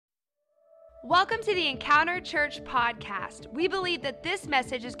Welcome to the Encounter Church podcast. We believe that this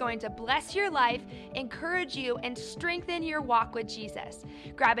message is going to bless your life, encourage you, and strengthen your walk with Jesus.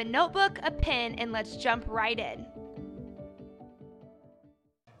 Grab a notebook, a pen, and let's jump right in.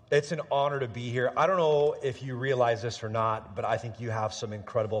 It's an honor to be here. I don't know if you realize this or not, but I think you have some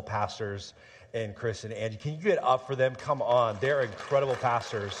incredible pastors in Chris and Angie. Can you get up for them? Come on. They're incredible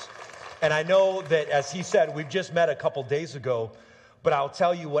pastors. And I know that, as he said, we've just met a couple days ago, but I'll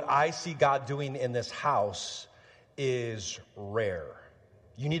tell you what I see God doing in this house is rare.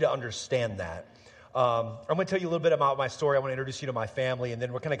 You need to understand that. I'm going to tell you a little bit about my story. I want to introduce you to my family, and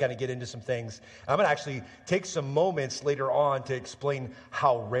then we're going to kind of get into some things. I'm going to actually take some moments later on to explain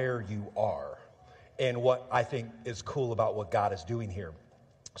how rare you are and what I think is cool about what God is doing here.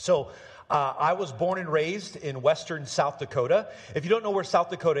 So I was born and raised in western South Dakota. If you don't know where South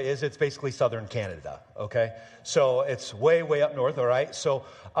Dakota is, it's basically southern Canada, okay? So it's way, way up north, all right? So,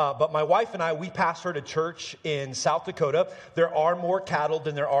 but my wife and I, we pastored a church in South Dakota. There are more cattle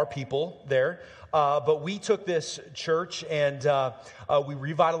than there are people there. But we took this church and we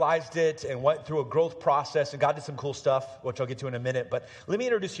revitalized it and went through a growth process, and God did some cool stuff, which I'll get to in a minute. But let me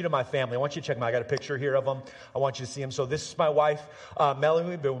introduce you to my family. I want you to check I got a picture here of them. I want you to see them. So this is my wife,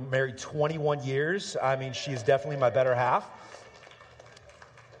 Melanie. We've been married 21 years. I mean, she's definitely my better half.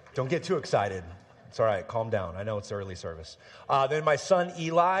 Don't get too excited. It's all right. Calm down. I know it's early service. Then my son,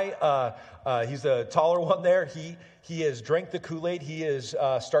 Eli, he's the taller one there. He has drank the Kool-Aid. He is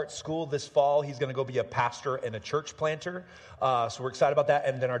start school this fall. He's going to go be a pastor and a church planter. So we're excited about that.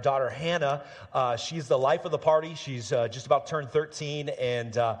 And then our daughter, Hannah, she's the life of the party. She's just about turned 13,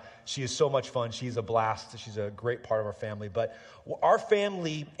 and she is so much fun. She's a blast. She's a great part of our family. But our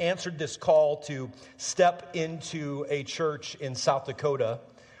family answered this call to step into a church in South Dakota.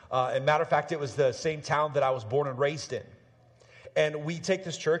 As a matter of fact, it was the same town that I was born and raised in. And we take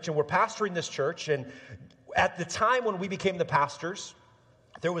this church, and we're pastoring this church. And at the time when we became the pastors,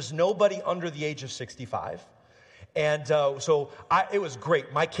 there was nobody under the age of 65. And it was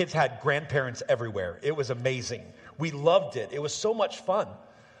great. My kids had grandparents everywhere. It was amazing. We loved it. It was so much fun.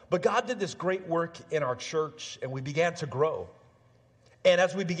 But God did this great work in our church, and we began to grow. And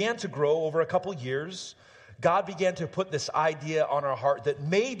as we began to grow over a couple years, God began to put this idea on our heart that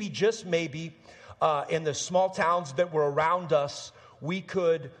maybe, just maybe, in the small towns that were around us, we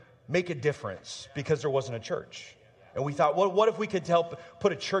could make a difference because there wasn't a church. And we thought, well, what if we could help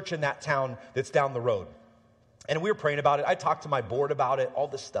put a church in that town that's down the road? And we were praying about it. I talked to my board about it, all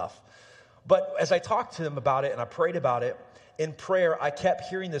this stuff. But as I talked to them about it and I prayed about it, in prayer, I kept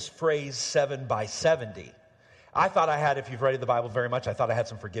hearing this phrase, 7 by 70. I thought I had, if you've read the Bible very much, I thought I had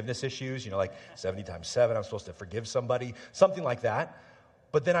some forgiveness issues, like 70 times 7, I'm supposed to forgive somebody, something like that.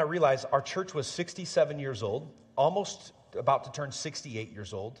 But then I realized our church was 67 years old, almost about to turn 68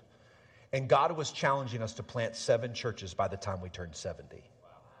 years old, and God was challenging us to plant 7 churches by the time we turned 70.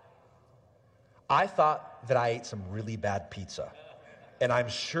 I thought that I ate some really bad pizza, and I'm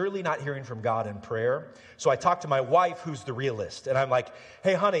surely not hearing from God in prayer. So I talked to my wife, who's the realist, and I'm like,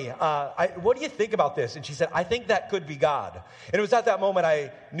 hey, honey, what do you think about this? And she said, I think that could be God. And it was at that moment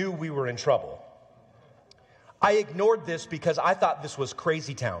I knew we were in trouble. I ignored this because I thought this was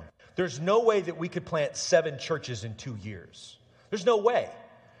crazy town. There's no way that we could plant 7 churches in 2 years. There's no way.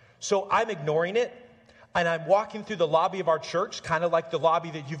 So I'm ignoring it. And I'm walking through the lobby of our church, kind of like the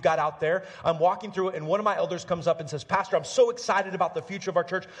lobby that you've got out there. I'm walking through it, and one of my elders comes up and says, Pastor, I'm so excited about the future of our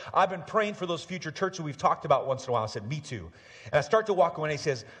church. I've been praying for those future churches we've talked about once in a while. I said, me too. And I start to walk away, and he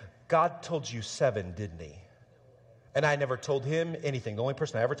says, God told you 7, didn't he? And I never told him anything. The only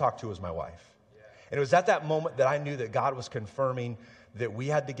person I ever talked to was my wife. And it was at that moment that I knew that God was confirming that we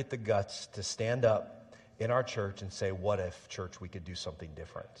had to get the guts to stand up in our church and say, what if, church, we could do something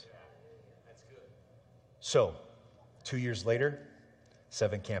different? So, 2 years later,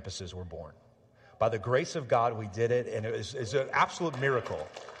 7 campuses were born. By the grace of God, we did it, and it's an absolute miracle.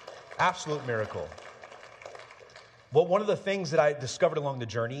 Absolute miracle. Well, one of the things that I discovered along the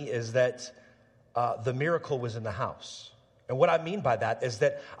journey is that the miracle was in the house. And what I mean by that is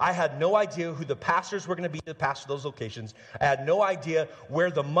that I had no idea who the pastors were going to be to pastor those locations. I had no idea where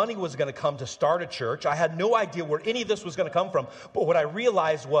the money was going to come to start a church. I had no idea where any of this was going to come from. But what I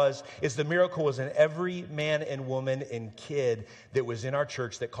realized is the miracle was in every man and woman and kid that was in our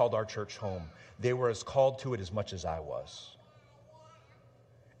church that called our church home. They were as called to it as much as I was.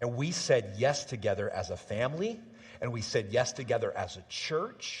 And we said yes together as a family, and we said yes together as a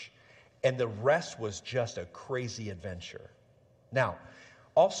church, and the rest was just a crazy adventure. Now,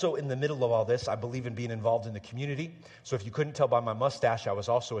 also in the middle of all this, I believe in being involved in the community. So if you couldn't tell by my mustache, I was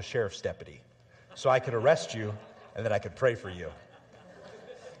also a sheriff's deputy. So I could arrest you, and then I could pray for you.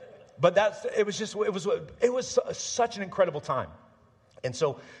 But it was such an incredible time. And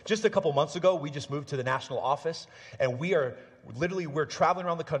so just a couple months ago, we just moved to the national office, and we're traveling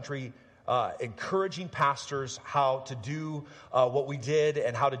around the country encouraging pastors how to do what we did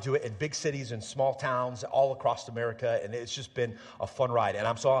and how to do it in big cities and small towns all across America. And it's just been a fun ride. And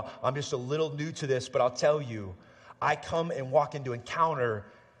I'm just a little new to this, but I'll tell you, I come and walk into Encounter,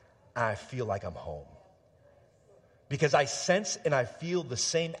 and I feel like I'm home. Because I sense and I feel the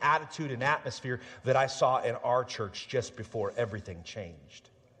same attitude and atmosphere that I saw in our church just before everything changed.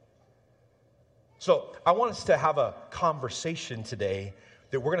 So I want us to have a conversation today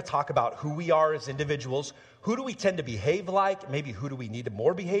that we're going to talk about who we are as individuals. Who do we tend to behave like? Maybe who do we need to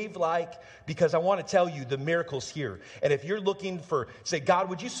more behave like? Because I want to tell you the miracle's here. And if you're looking for, say, God,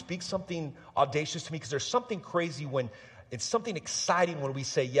 would you speak something audacious to me? Because there's something crazy it's something exciting when we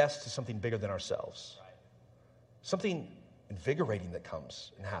say yes to something bigger than ourselves. Something invigorating that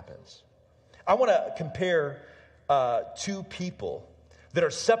comes and happens. I want to compare two people that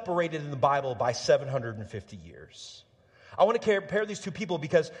are separated in the Bible by 750 years. I want to compare these two people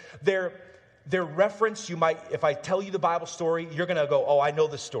because their reference, you might, if I tell you the Bible story, you're going to go, oh, I know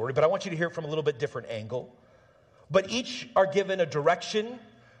this story, but I want you to hear it from a little bit different angle. But each are given a direction,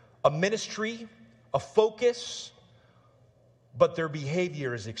 a ministry, a focus, but their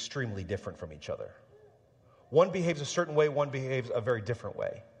behavior is extremely different from each other. One behaves a certain way, one behaves a very different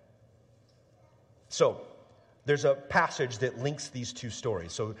way. So, there's a passage that links these two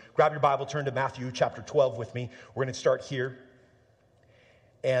stories. So, grab your Bible, turn to Matthew chapter 12 with me. We're going to start here.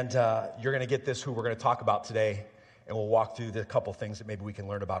 And you're going to get this, who we're going to talk about today. And we'll walk through the couple things that maybe we can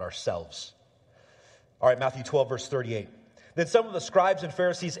learn about ourselves. All right, Matthew 12, verse 38. Then some of the scribes and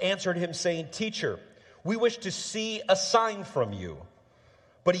Pharisees answered him, saying, Teacher, we wish to see a sign from you.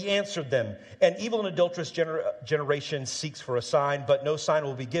 But he answered them, an evil and adulterous generation seeks for a sign, but no sign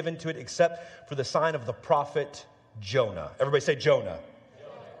will be given to it except for the sign of the prophet Jonah. Everybody say Jonah.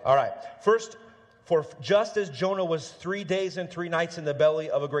 All right. First, for just as Jonah was 3 days and 3 nights in the belly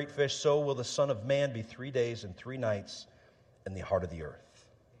of a great fish, so will the Son of Man be 3 days and 3 nights in the heart of the earth.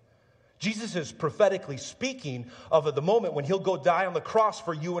 Jesus is prophetically speaking of the moment when he'll go die on the cross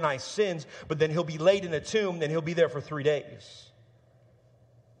for you and I's sins, but then he'll be laid in a tomb, and he'll be there for 3 days.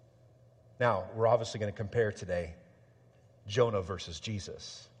 Now, we're obviously going to compare today Jonah versus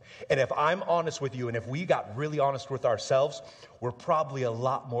Jesus. And if I'm honest with you, and if we got really honest with ourselves, we're probably a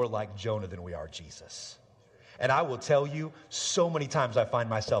lot more like Jonah than we are Jesus. And I will tell you, so many times I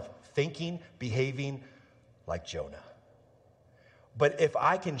find myself thinking, behaving like Jonah. But if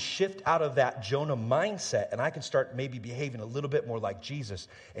I can shift out of that Jonah mindset and I can start maybe behaving a little bit more like Jesus,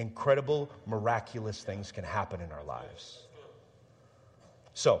 incredible, miraculous things can happen in our lives.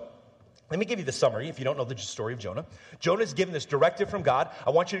 So, let me give you the summary, if you don't know the story of Jonah. Jonah is given this directive from God. I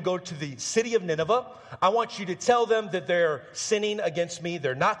want you to go to the city of Nineveh. I want you to tell them that they're sinning against me,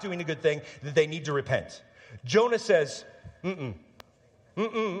 they're not doing a good thing, that they need to repent. Jonah says, no.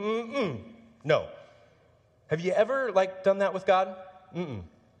 Have you ever, done that with God?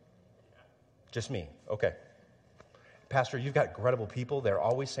 Just me. Okay. Pastor, you've got incredible people. They're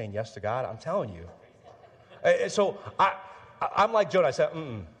always saying yes to God. I'm telling you. So I'm like Jonah. I said,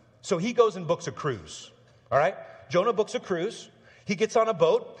 So he goes and books a cruise, all right? Jonah books a cruise. He gets on a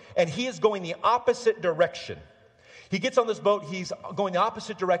boat, and he is going the opposite direction. He gets on this boat. He's going the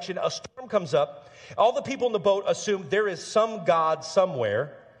opposite direction. A storm comes up. All the people in the boat assume there is some God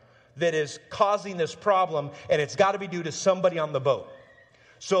somewhere that is causing this problem, and it's got to be due to somebody on the boat.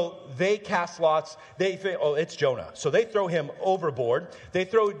 So they cast lots. They think, oh, it's Jonah. So they throw him overboard. They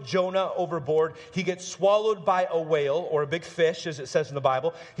throw Jonah overboard. He gets swallowed by a whale or a big fish, as it says in the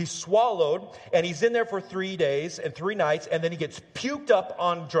Bible. He's swallowed, and he's in there for 3 days and 3 nights, and then he gets puked up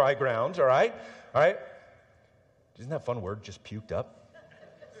on dry ground, all right? All right? Isn't that a fun word, just puked up?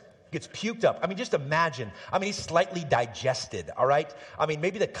 Gets puked up. I mean, just imagine. I mean, he's slightly digested, all right? I mean,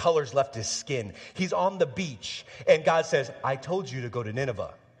 maybe the color's left his skin. He's on the beach, and God says, I told you to go to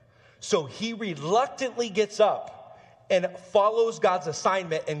Nineveh. So he reluctantly gets up and follows God's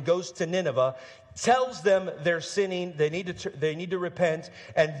assignment and goes to Nineveh, tells them they're sinning, they need to repent,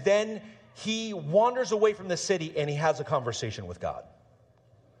 and then he wanders away from the city and he has a conversation with God.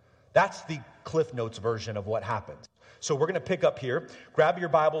 That's the Cliff Notes version of what happens. So we're going to pick up here. Grab your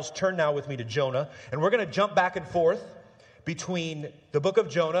Bibles, turn now with me to Jonah, and we're going to jump back and forth between the book of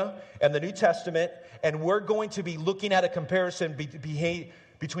Jonah and the New Testament, and we're going to be looking at a comparison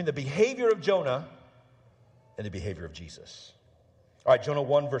between the behavior of Jonah and the behavior of Jesus. All right, Jonah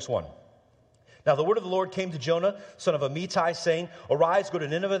 1, verse 1. Now the word of the Lord came to Jonah, son of Amittai, saying, Arise, go to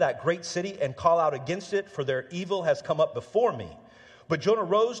Nineveh, that great city, and call out against it, for their evil has come up before me. But Jonah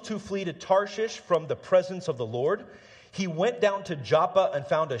rose to flee to Tarshish from the presence of the Lord. He went down to Joppa and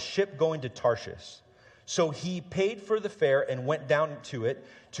found a ship going to Tarshish. So he paid for the fare and went down to it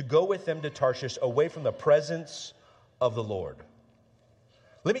to go with them to Tarshish, away from the presence of the Lord.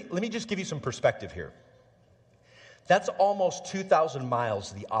 Let me just give you some perspective here. That's almost 2,000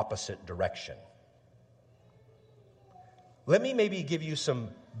 miles the opposite direction. Let me maybe give you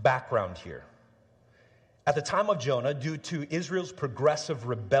some background here. At the time of Jonah, due to Israel's progressive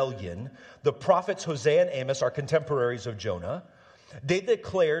rebellion, the prophets Hosea and Amos are contemporaries of Jonah. They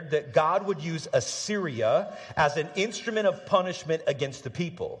declared that God would use Assyria as an instrument of punishment against the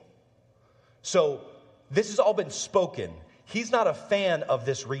people. So this has all been spoken. He's not a fan of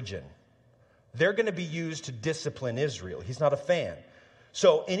this region. They're going to be used to discipline Israel. He's not a fan.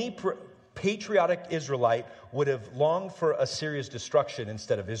 So any patriotic Israelite would have longed for Assyria's destruction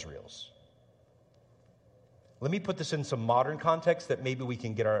instead of Israel's. Let me put this in some modern context that maybe we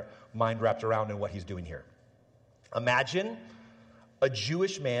can get our mind wrapped around in what he's doing here. Imagine a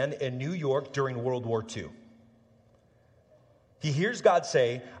Jewish man in New York during World War II. He hears God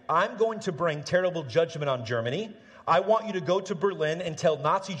say, I'm going to bring terrible judgment on Germany. I want you to go to Berlin and tell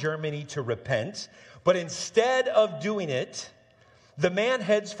Nazi Germany to repent. But instead of doing it, the man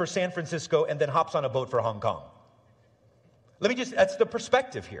heads for San Francisco and then hops on a boat for Hong Kong. That's the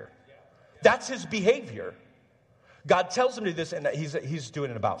perspective here. That's his behavior. God tells him to do this, and he's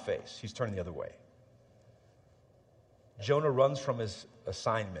doing an about face. He's turning the other way. Jonah runs from his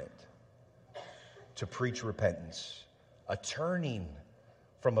assignment to preach repentance, a turning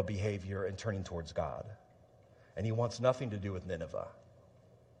from a behavior and turning towards God. And he wants nothing to do with Nineveh.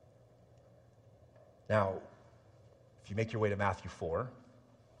 Now, if you make your way to Matthew 4,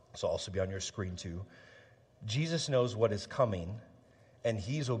 this will also be on your screen too, Jesus knows what is coming, and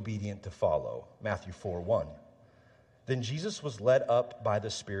he's obedient to follow. Matthew 4:1. Then Jesus was led up by the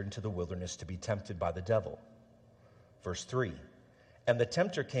Spirit into the wilderness to be tempted by the devil. Verse 3. And the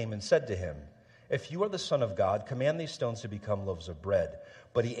tempter came and said to him, if you are the Son of God, command these stones to become loaves of bread.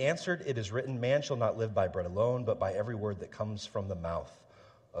 But he answered, it is written, man shall not live by bread alone, but by every word that comes from the mouth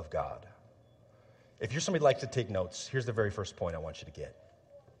of God. If you're somebody who likes to take notes, here's the very first point I want you to get.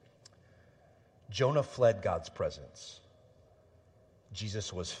 Jonah fled God's presence.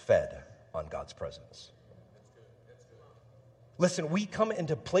 Jesus was fed on God's presence. Listen, we come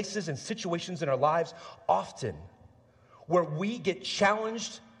into places and situations in our lives often where we get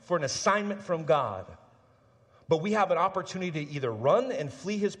challenged for an assignment from God, but we have an opportunity to either run and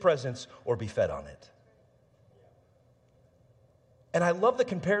flee his presence or be fed on it. And I love the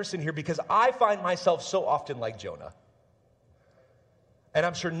comparison here because I find myself so often like Jonah. And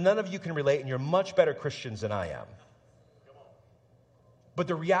I'm sure none of you can relate, and you're much better Christians than I am. But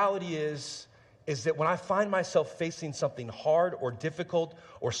the reality is that when I find myself facing something hard or difficult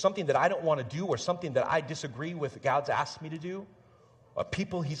or something that I don't want to do or something that I disagree with God's asked me to do, a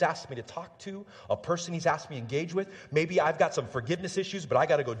people he's asked me to talk to, a person he's asked me to engage with, maybe I've got some forgiveness issues, but I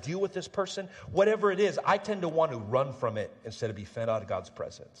got to go deal with this person. Whatever it is, I tend to want to run from it instead of be fed out of God's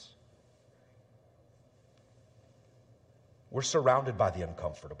presence. We're surrounded by the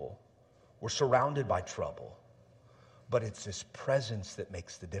uncomfortable. We're surrounded by trouble. But it's his presence that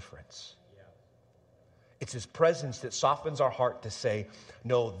makes the difference. It's his presence that softens our heart to say,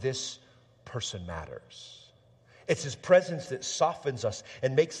 no, this person matters. It's his presence that softens us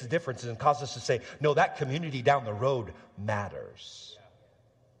and makes the difference and causes us to say, no, that community down the road matters.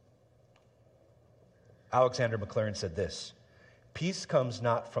 Alexander McLaren said this, peace comes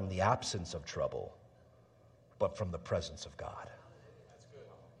not from the absence of trouble, but from the presence of God.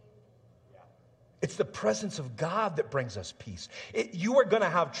 It's the presence of God that brings us peace. You are going to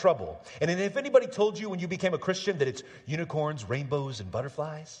have trouble. And if anybody told you when you became a Christian that it's unicorns, rainbows, and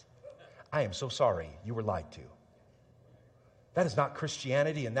butterflies, I am so sorry. You were lied to. That is not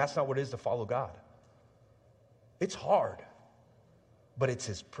Christianity, and that's not what it is to follow God. It's hard, but it's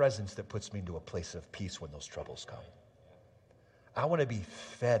his presence that puts me into a place of peace when those troubles come. I want to be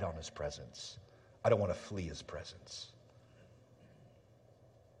fed on his presence. I don't want to flee his presence.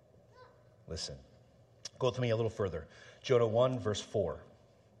 Listen. Go with me a little further. Jonah 1, verse 4.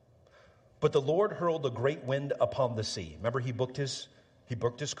 But the Lord hurled a great wind upon the sea. Remember, he booked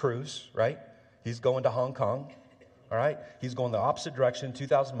his cruise, right? He's going to Hong Kong, all right? He's going the opposite direction,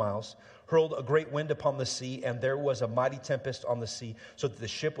 2,000 miles. Hurled a great wind upon the sea, and there was a mighty tempest on the sea, so that the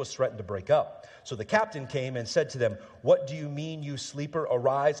ship was threatened to break up. So the captain came and said to them, what do you mean, you sleeper?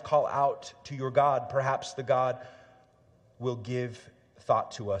 Arise, call out to your God. Perhaps the God will give thought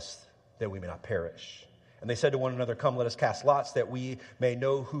to us that we may not perish. And they said to one another, come, let us cast lots, that we may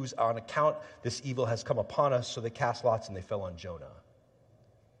know whose on account this evil has come upon us. So they cast lots, and they fell on Jonah.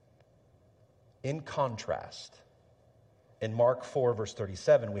 In contrast, in Mark 4, verse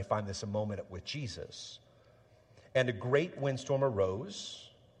 37, we find this a moment with Jesus. And a great windstorm arose,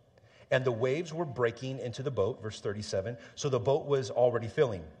 and the waves were breaking into the boat, verse 37. So the boat was already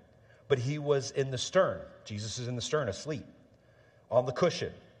filling, but he was in the stern. Jesus is in the stern, asleep, on the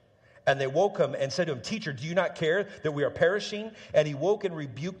cushion. And they woke him and said to him, "Teacher, do you not care that we are perishing?" And he woke and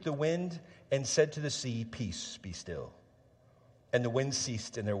rebuked the wind and said to the sea, "Peace, be still." And the wind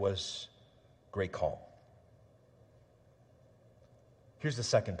ceased, and there was great calm. Here's the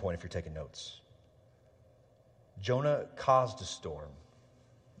second point if you're taking notes. Jonah caused a storm.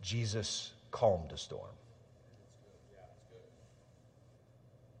 Jesus calmed a storm.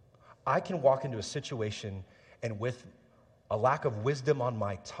 I can walk into a situation and with a lack of wisdom on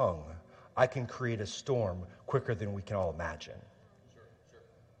my tongue, I can create a storm quicker than we can all imagine.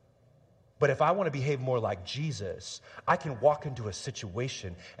 But if I want to behave more like Jesus, I can walk into a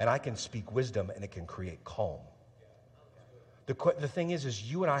situation and I can speak wisdom and it can create calm. The thing is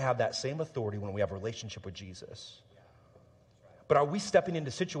you and I have that same authority when we have a relationship with Jesus. But are we stepping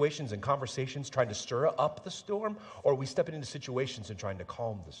into situations and conversations trying to stir up the storm, or are we stepping into situations and trying to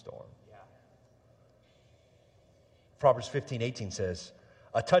calm the storm? Proverbs 15:18 says,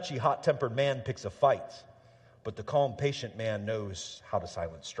 "A touchy, hot-tempered man picks a fight, but the calm, patient man knows how to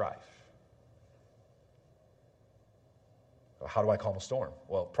silence strife." How do I calm a storm?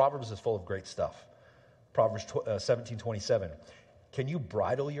 Well, Proverbs is full of great stuff. Proverbs 17:27. Can you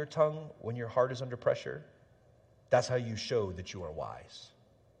bridle your tongue when your heart is under pressure? That's how you show that you are wise.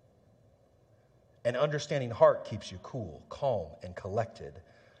 An understanding heart keeps you cool, calm, and collected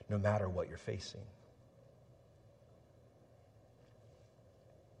no matter what you're facing.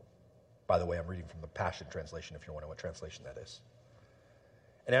 By the way, I'm reading from the Passion Translation if you're wondering what translation that is.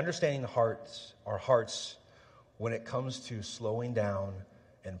 And understanding our hearts when it comes to slowing down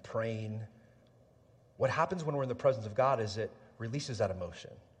and praying, what happens when we're in the presence of God is it releases that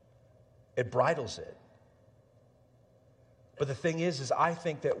emotion. It bridles it. But the thing is I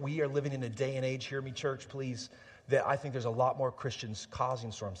think that we are living in a day and age, hear me church, please, that I think there's a lot more Christians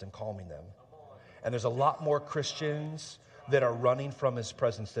causing storms than calming them. And there's a lot more Christians that are running from his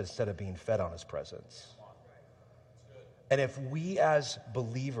presence instead of being fed on his presence. And if we as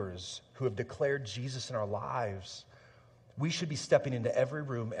believers who have declared Jesus in our lives, we should be stepping into every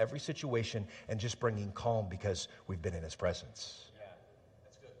room, every situation, and just bringing calm because we've been in his presence. Yeah,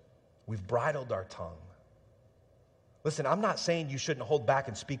 that's good. We've bridled our tongue. Listen, I'm not saying you shouldn't hold back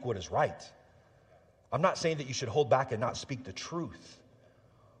and speak what is right. I'm not saying that you should hold back and not speak the truth.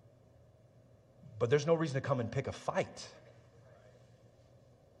 But there's no reason to come and pick a fight.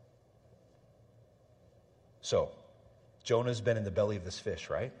 So, Jonah's been in the belly of this fish,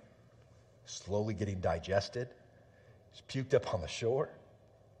 right? Slowly getting digested. He's puked up on the shore.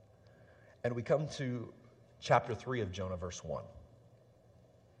 And we come to chapter 3 of Jonah, verse 1.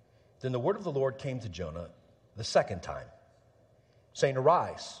 Then the word of the Lord came to Jonah the second time, saying,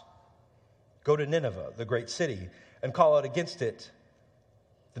 "Arise, go to Nineveh, the great city, and call out against it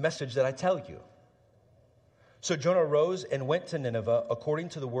the message that I tell you." So Jonah arose and went to Nineveh according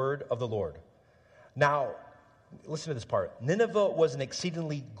to the word of the Lord. Now, listen to this part. Nineveh was an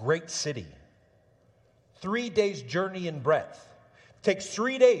exceedingly great city, 3 days' journey in breadth. It takes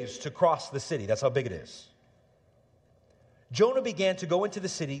 3 days to cross the city. That's how big it is. Jonah began to go into the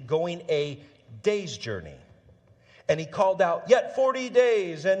city, going a day's journey. And he called out, "Yet 40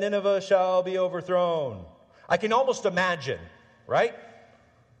 days, and Nineveh shall be overthrown." I can almost imagine, right?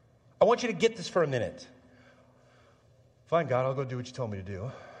 I want you to get this for a minute. Fine, God, I'll go do what you told me to do,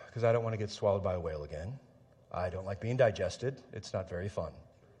 because I don't want to get swallowed by a whale again. I don't like being digested. It's not very fun.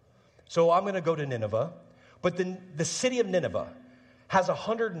 So I'm going to go to Nineveh. But then the city of Nineveh has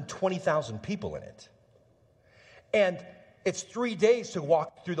 120,000 people in it. And it's 3 days to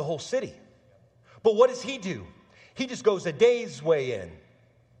walk through the whole city. But what does he do? He just goes a day's way in.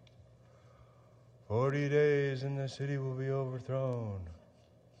 40 days and the city will be overthrown.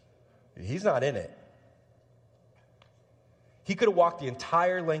 He's not in it. He could have walked the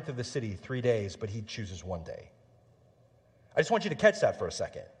entire length of the city 3 days, but he chooses 1 day. I just want you to catch that for a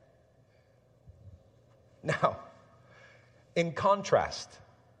second. Now, in contrast,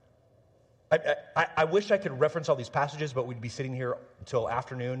 I wish I could reference all these passages, but we'd be sitting here until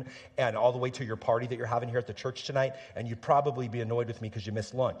afternoon and all the way to your party that you're having here at the church tonight, and you'd probably be annoyed with me because you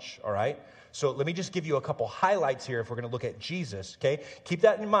missed lunch, all right? So let me just give you a couple highlights here if we're going to look at Jesus, okay? Keep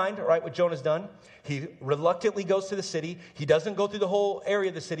that in mind, all right, what Jonah's done. He reluctantly goes to the city. He doesn't go through the whole area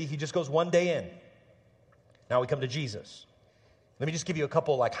of the city. He just goes 1 day in. Now we come to Jesus. Let me just give you a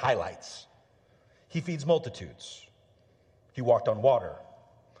couple highlights. He feeds multitudes. He walked on water.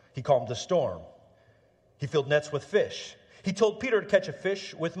 He calmed the storm. He filled nets with fish. He told Peter to catch a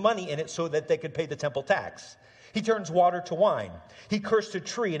fish with money in it so that they could pay the temple tax. He turns water to wine. He cursed a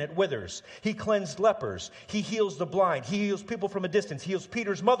tree and it withers. He cleansed lepers. He heals the blind. He heals people from a distance. He heals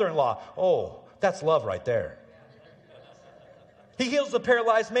Peter's mother-in-law. Oh, that's love right there. He heals the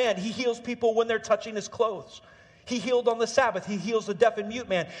paralyzed man. He heals people when they're touching his clothes. He healed on the Sabbath. He heals the deaf and mute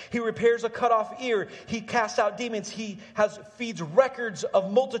man. He repairs a cut off ear. He casts out demons. He feeds records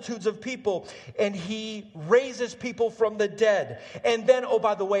of multitudes of people. And he raises people from the dead. And then, oh,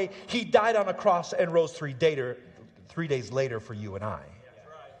 by the way, he died on a cross and rose 3 days later for you and I. That's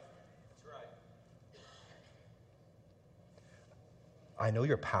right. I know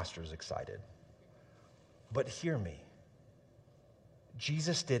your pastor's excited. But hear me.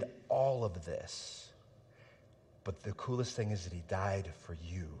 Jesus did all of this. But the coolest thing is that he died for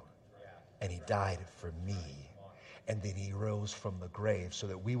you. And he died for me. And then he rose from the grave so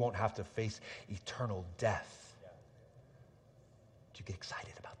that we won't have to face eternal death. Do you get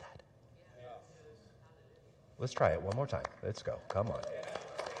excited about that? Let's try it one more time. Let's go. Come on.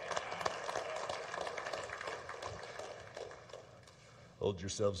 Hold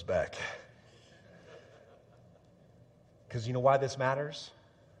yourselves back. Because you know why this matters?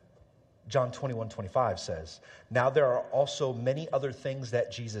 John 21:25 says, "Now there are also many other things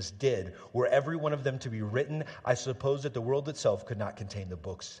that Jesus did. Were every one of them to be written, I suppose that the world itself could not contain the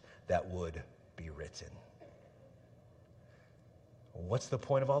books that would be written." What's the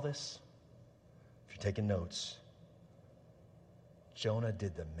point of all this? If you're taking notes, Jonah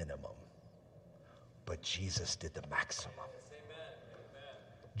did the minimum, but Jesus did the maximum.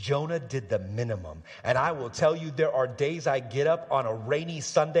 Jonah did the minimum. And I will tell you, there are days I get up on a rainy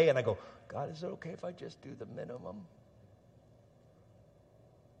Sunday and I go, God, is it okay if I just do the minimum?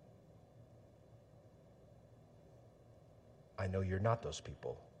 I know you're not those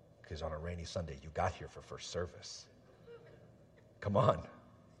people, because on a rainy Sunday, you got here for first service. Come on.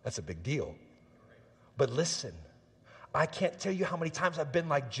 That's a big deal. But listen, I can't tell you how many times I've been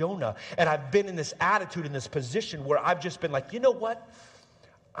like Jonah, and I've been in this attitude, in this position where I've just been like, you know what?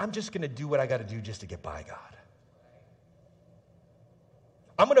 I'm just going to do what I got to do just to get by, God.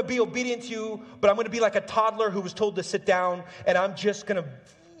 I'm going to be obedient to you, but I'm going to be like a toddler who was told to sit down, and I'm just going to...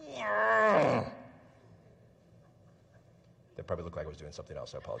 That probably looked like I was doing something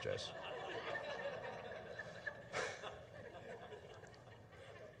else. I apologize.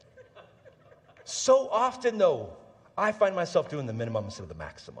 So often, though, I find myself doing the minimum instead of the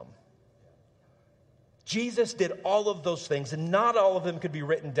maximum. Jesus did all of those things, and not all of them could be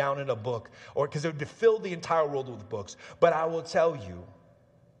written down in a book, or because it would fill the entire world with books. But I will tell you,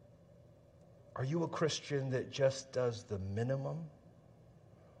 are you a Christian that just does the minimum?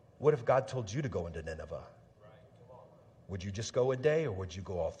 What if God told you to go into Nineveh? Would you just go a day, or would you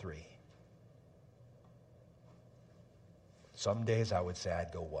go all 3? Some days I would say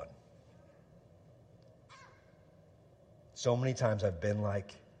I'd go 1. So many times I've been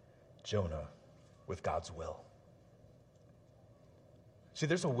like Jonah with God's will. See,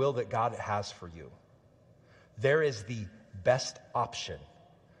 there's a will that God has for you. There is the best option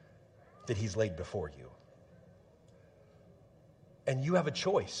that he's laid before you. And you have a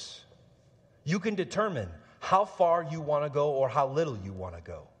choice. You can determine how far you want to go or how little you want to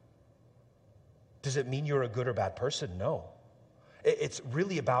go. Does it mean you're a good or bad person? No. It's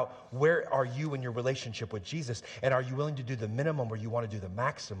really about where are you in your relationship with Jesus, and are you willing to do the minimum or you want to do the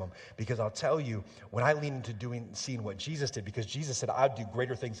maximum? Because I'll tell you, when I lean into seeing what Jesus did, because Jesus said I'd do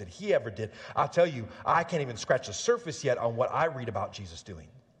greater things than he ever did, I'll tell you, I can't even scratch the surface yet on what I read about Jesus doing.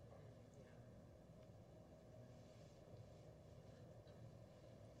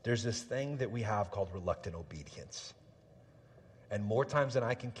 There's this thing that we have called reluctant obedience. And more times than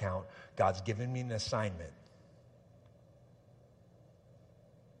I can count, God's given me an assignment.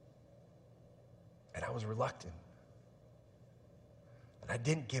 And I was reluctant. And I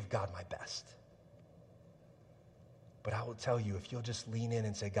didn't give God my best. But I will tell you, if you'll just lean in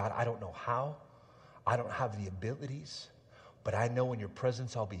and say, God, I don't know how. I don't have the abilities. But I know in your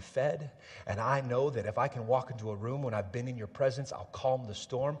presence I'll be fed. And I know that if I can walk into a room when I've been in your presence, I'll calm the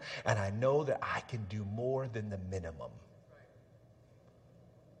storm. And I know that I can do more than the minimum.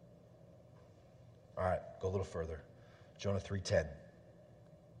 All right, go a little further. Jonah 3:10.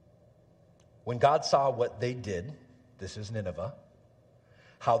 When God saw what they did, this is Nineveh,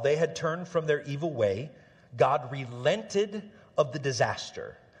 how they had turned from their evil way, God relented of the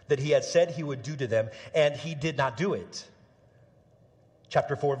disaster that he had said he would do to them, and he did not do it.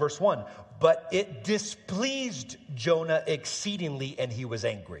 Chapter 4, verse 1. But it displeased Jonah exceedingly, and he was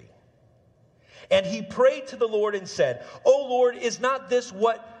angry. And he prayed to the Lord and said, O Lord, is not this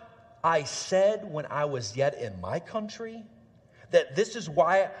what I said when I was yet in my country that this is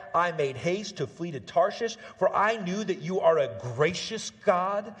why I made haste to flee to Tarshish, for I knew that you are a gracious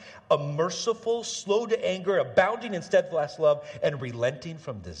God, a merciful, slow to anger, abounding in steadfast love, and relenting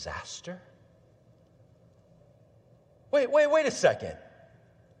from disaster. Wait a second.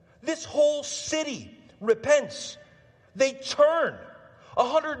 This whole city repents. They turn.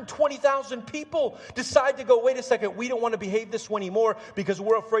 120,000 people decide to go, wait a second, we don't want to behave this way anymore because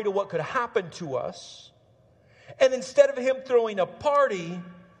we're afraid of what could happen to us. And instead of him throwing a party,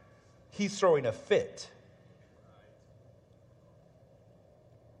 he's throwing a fit.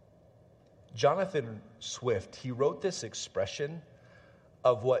 Jonathan Swift, he wrote this expression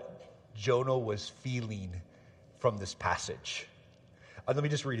of what Jonah was feeling from this passage. Let me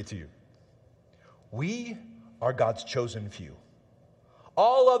just read it to you. We are God's chosen few.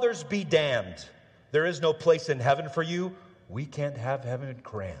 All others be damned. There is no place in heaven for you. We can't have heaven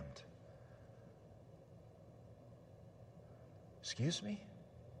crammed. Excuse me?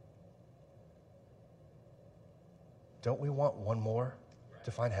 Don't we want one more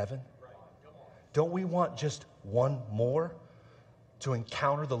to find heaven? Don't we want just one more to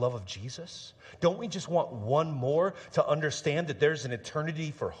encounter the love of Jesus? Don't we just want one more to understand that there's an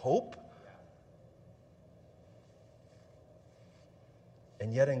eternity for hope?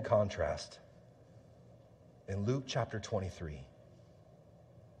 And yet in contrast, in Luke chapter 23,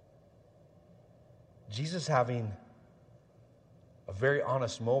 Jesus having a very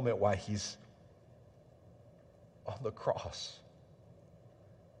honest moment while he's on the cross.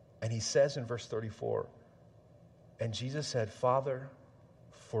 And he says in verse 34, and Jesus said, Father,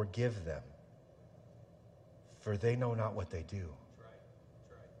 forgive them, for they know not what they do. That's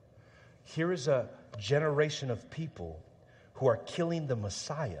right. Here is a generation of people who are killing the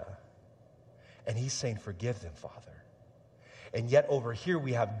Messiah, and he's saying, forgive them, Father. And yet over here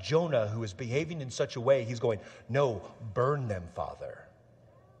we have Jonah who is behaving in such a way, he's going, no, burn them, Father.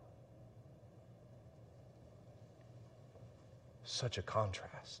 Such a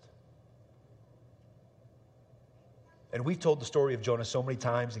contrast. And we've told the story of Jonah so many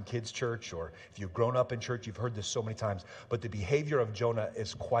times in kids' church, or if you've grown up in church, you've heard this so many times. But the behavior of Jonah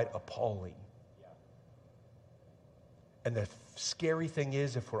is quite appalling. And the scary thing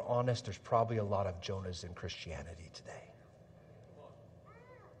is, if we're honest, there's probably a lot of Jonahs in Christianity today.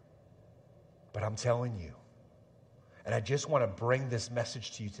 But I'm telling you, and I just want to bring this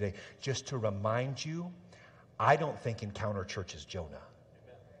message to you today, just to remind you, I don't think Encounter Church is Jonah.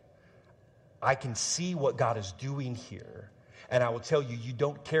 I can see what God is doing here. And I will tell you, you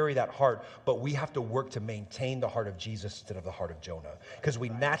don't carry that heart, but we have to work to maintain the heart of Jesus instead of the heart of Jonah. Because we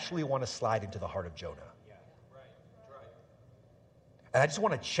naturally want to slide into the heart of Jonah. And I just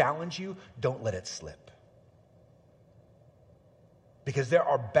want to challenge you, don't let it slip. Because there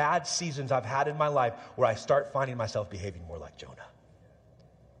are bad seasons I've had in my life where I start finding myself behaving more like Jonah.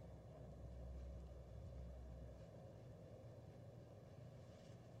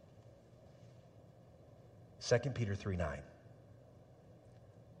 Second Peter 3:9. I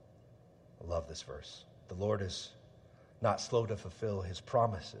love this verse. The Lord is not slow to fulfill his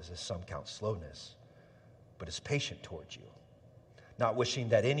promises, as some count slowness, but is patient towards you, not wishing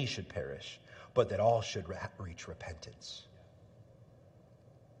that any should perish, but that all should reach repentance.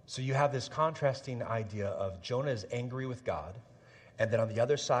 So you have this contrasting idea of Jonah is angry with God, and then on the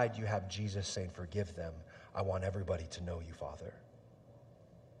other side you have Jesus saying, forgive them. I want everybody to know you, Father.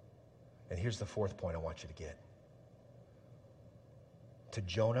 And here's the fourth point I want you to get. To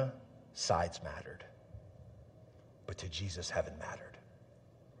Jonah, sides mattered. But to Jesus, heaven mattered.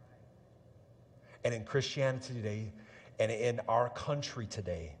 And in Christianity today, and in our country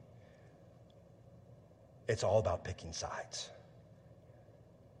today, it's all about picking sides.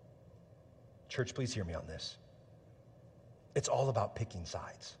 Church, please hear me on this. It's all about picking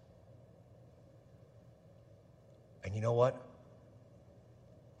sides. And you know what?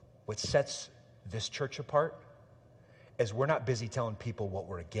 What sets this church apart is we're not busy telling people what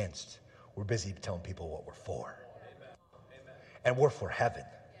we're against. We're busy telling people what we're for. Amen. And we're for heaven.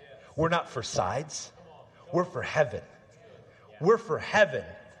 We're not for sides. We're for heaven. We're for heaven.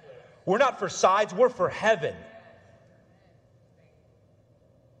 We're not for sides. We're for heaven.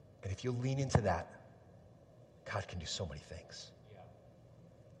 And if you lean into that, God can do so many things.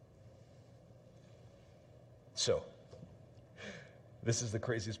 So, this is the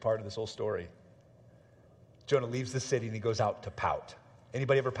craziest part of this whole story. Jonah leaves the city and he goes out to pout.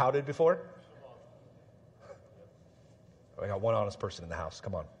 Anybody ever pouted before? I got one honest person in the house.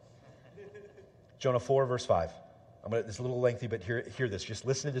 Come on. Jonah 4, verse 5. It's a little lengthy, but hear this. Just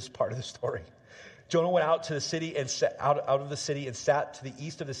listen to this part of the story. Jonah went out to the city and out of the city and sat to the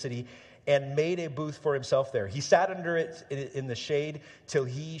east of the city and made a booth for himself there. He sat under it in the shade till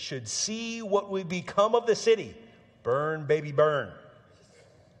he should see what would become of the city. Burn, baby, burn.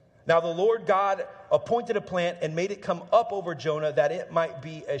 Now the Lord God appointed a plant and made it come up over Jonah that it might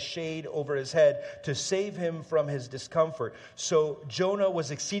be a shade over his head to save him from his discomfort. So Jonah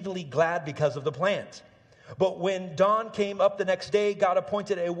was exceedingly glad because of the plant. But when dawn came up the next day, God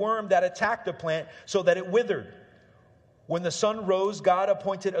appointed a worm that attacked the plant so that it withered. When the sun rose, God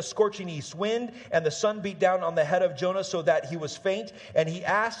appointed a scorching east wind, and the sun beat down on the head of Jonah so that he was faint. And he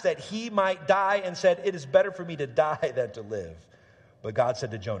asked that he might die and said, "It is better for me to die than to live." But God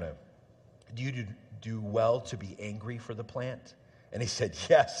said to Jonah, "Do you do well to be angry for the plant?" And he said,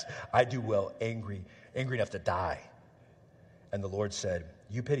 "Yes, I do well, angry enough to die." And the Lord said,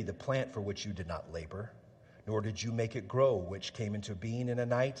 "You pity the plant for which you did not labor, nor did you make it grow, which came into being in a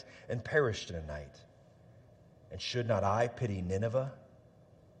night and perished in a night. And should not I pity Nineveh,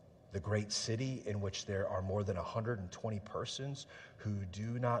 the great city in which there are more than 120 persons who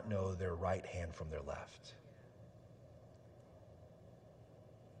do not know their right hand from their left?"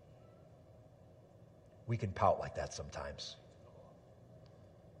 We can pout like that sometimes.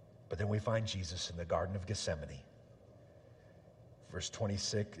 But then we find Jesus in the Garden of Gethsemane. Verse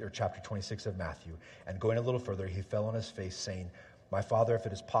 26, or chapter 26 of Matthew. And going a little further, he fell on his face, saying, "My Father, if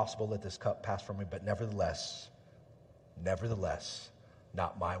it is possible, let this cup pass from me, but nevertheless,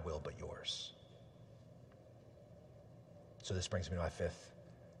 not my will, but yours." So this brings me to my fifth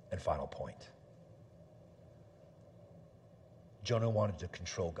and final point. Jonah wanted to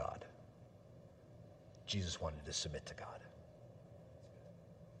control God. Jesus wanted to submit to God.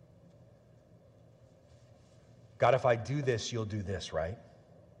 God, if I do this, you'll do this, right?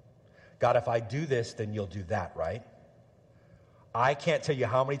 God, if I do this, then you'll do that, right? I can't tell you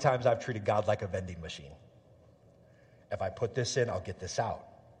how many times I've treated God like a vending machine. If I put this in, I'll get this out.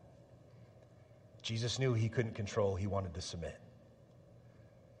 Jesus knew he couldn't control, he wanted to submit.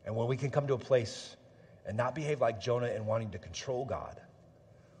 And when we can come to a place and not behave like Jonah in wanting to control God,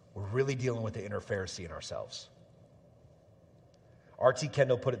 we're really dealing with the inner Pharisee in ourselves. R.T.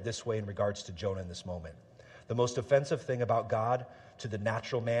 Kendall put it this way in regards to Jonah in this moment. The most offensive thing about God to the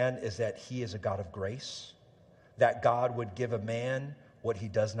natural man is that he is a God of grace, that God would give a man what he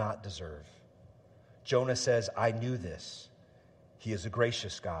does not deserve. Jonah says, "I knew this. He is a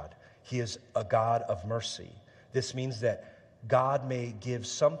gracious God. He is a God of mercy." This means that God may give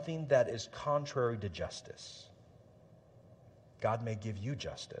something that is contrary to justice. God may give you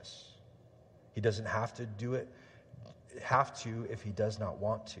justice. He doesn't have to do it, if he does not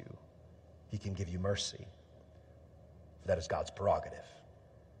want to. He can give you mercy. That is God's prerogative.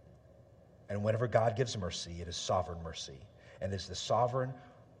 And whenever God gives mercy, it is sovereign mercy. And it is the sovereign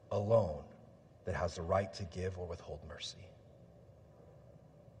alone that has the right to give or withhold mercy.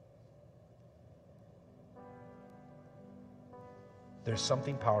 There's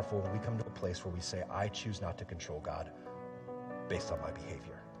something powerful when we come to a place where we say, "I choose not to control God based on my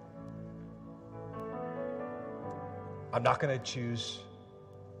behavior. I'm not going to choose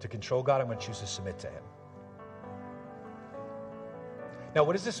to control God. I'm going to choose to submit to him." Now,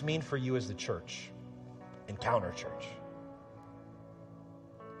 what does this mean for you as the church, Encounter Church?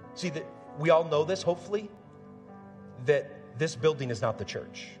 See, that we all know this, hopefully, that this building is not the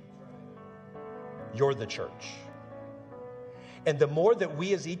church. You're the church. And the more that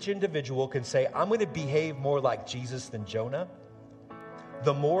we as each individual can say, "I'm going to behave more like Jesus than Jonah,"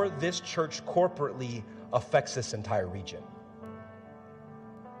 the more this church corporately affects this entire region.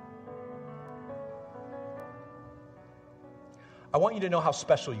 I want you to know how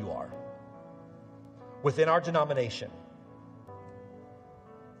special you are within our denomination.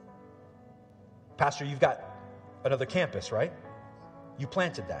 Pastor, you've got another campus, right? You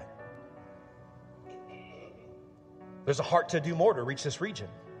planted that. There's a heart to do more to reach this region.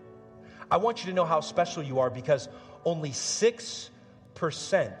 I want you to know how special you are because only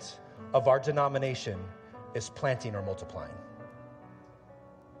 6% of our denomination is planting or multiplying.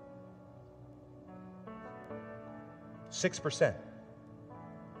 6%.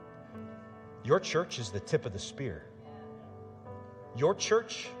 Your church is the tip of the spear. Your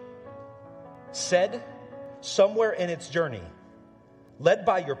church said somewhere in its journey, led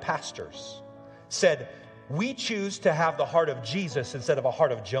by your pastors, said, "We choose to have the heart of Jesus instead of a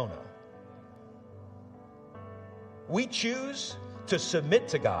heart of Jonah. We choose to submit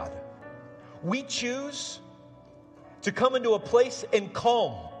to God. We choose to come into a place and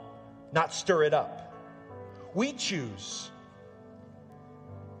calm, not stir it up. We choose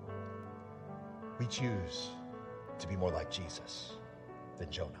to be more like Jesus than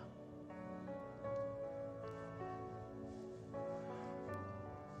Jonah."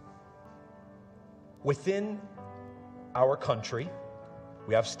 Within our country,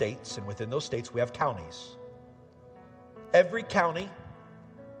 we have states, and within those states, we have counties. Every county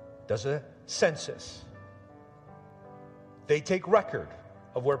does a census. They take record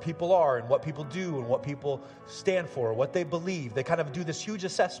of where people are and what people do and what people stand for, what they believe. They kind of do this huge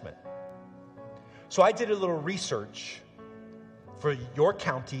assessment. So I did a little research for your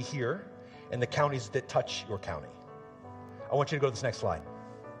county here and the counties that touch your county. I want you to go to this next slide.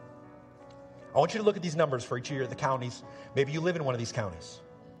 I want you to look at these numbers for each of the counties. Maybe you live in one of these counties.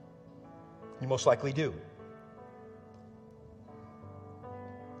 You most likely do.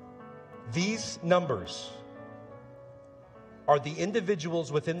 These numbers are the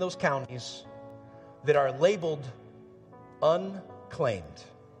individuals within those counties that are labeled unclaimed,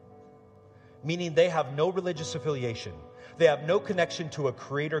 meaning they have no religious affiliation. They have no connection to a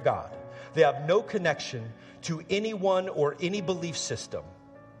creator God. They have no connection to anyone or any belief system.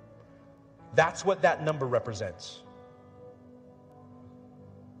 That's what that number represents.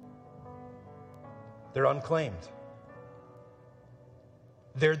 They're unclaimed.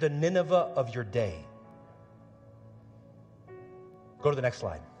 They're the Nineveh of your day. Go to the next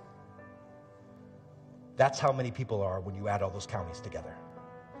slide. That's how many people are when you add all those counties together.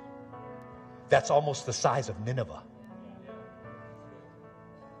 That's almost the size of Nineveh.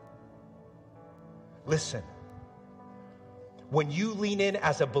 Listen, when you lean in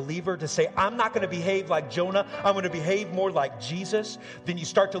as a believer to say, I'm not going to behave like Jonah, I'm going to behave more like Jesus, then you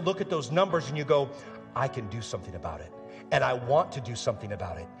start to look at those numbers and you go, I can do something about it. And I want to do something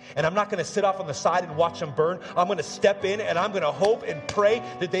about it. And I'm not going to sit off on the side and watch them burn. I'm going to step in and I'm going to hope and pray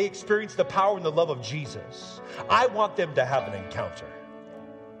that they experience the power and the love of Jesus. I want them to have an encounter.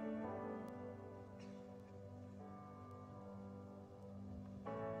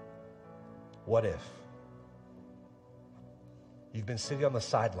 What if you've been sitting on the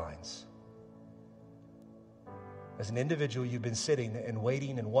sidelines? As an individual, you've been sitting and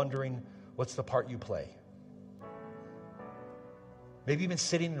waiting and wondering, what's the part you play? Maybe you've been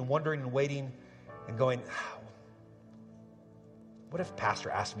sitting and wondering and waiting and going, what if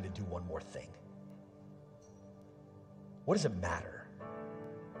Pastor asked me to do one more thing? What does it matter?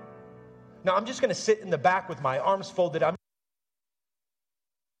 Now, I'm just going to sit in the back with my arms folded. I'm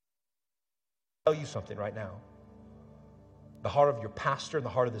tell you something right now. The heart of your pastor and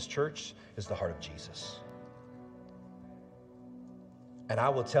the heart of this church is the heart of Jesus. And I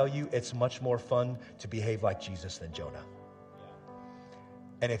will tell you, it's much more fun to behave like Jesus than Jonah.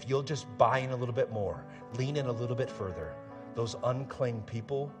 And if you'll just buy in a little bit more, lean in a little bit further, those unclaimed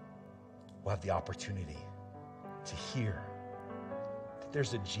people will have the opportunity to hear that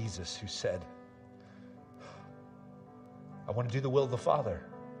there's a Jesus who said, I want to do the will of the Father.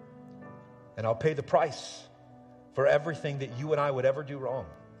 And I'll pay the price for everything that you and I would ever do wrong,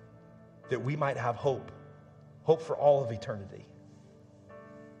 that we might have hope for all of eternity.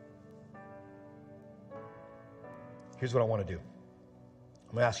 Here's what I want to do.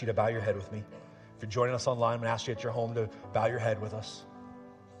 I'm going to ask you to bow your head with me. If you're joining us online, I'm going to ask you at your home to bow your head with us.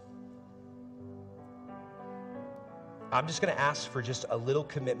 I'm just going to ask for just a little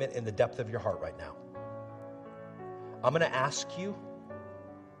commitment in the depth of your heart right now. I'm going to ask you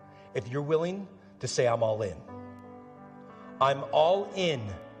if you're willing to say, I'm all in. I'm all in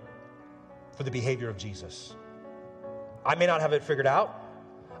for the behavior of Jesus. I may not have it figured out.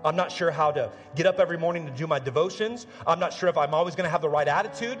 I'm not sure how to get up every morning to do my devotions. I'm not sure if I'm always going to have the right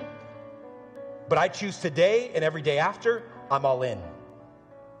attitude. But I choose today and every day after, I'm all in.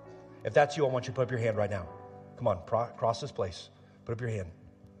 If that's you, I want you to put up your hand right now. Come on, cross this place. Put up your hand.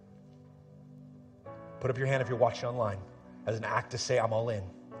 Put up your hand if you're watching online as an act to say, I'm all in.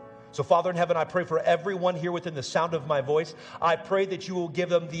 So, Father in heaven, I pray for everyone here within the sound of my voice. I pray that you will give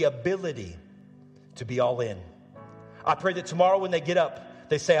them the ability to be all in. I pray that tomorrow when they get up,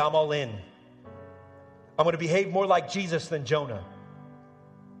 they say, I'm all in. I'm going to behave more like Jesus than Jonah.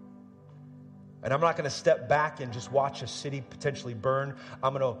 And I'm not going to step back and just watch a city potentially burn.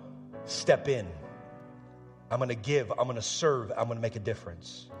 I'm going to step in. I'm going to give. I'm going to serve. I'm going to make a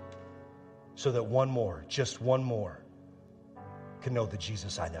difference. So that one more, just one more, can know the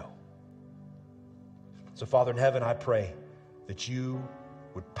Jesus I know. So, Father in heaven, I pray that you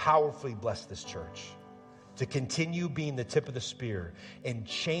would powerfully bless this church to continue being the tip of the spear and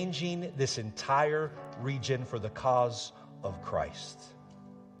changing this entire region for the cause of Christ.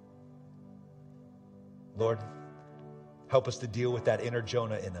 Lord, help us to deal with that inner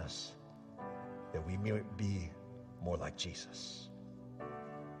Jonah in us, that we may be more like Jesus.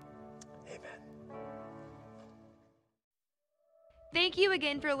 Amen. Thank you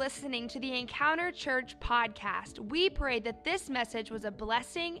again for listening to the Encounter Church podcast. We pray that this message was a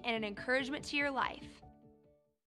blessing and an encouragement to your life.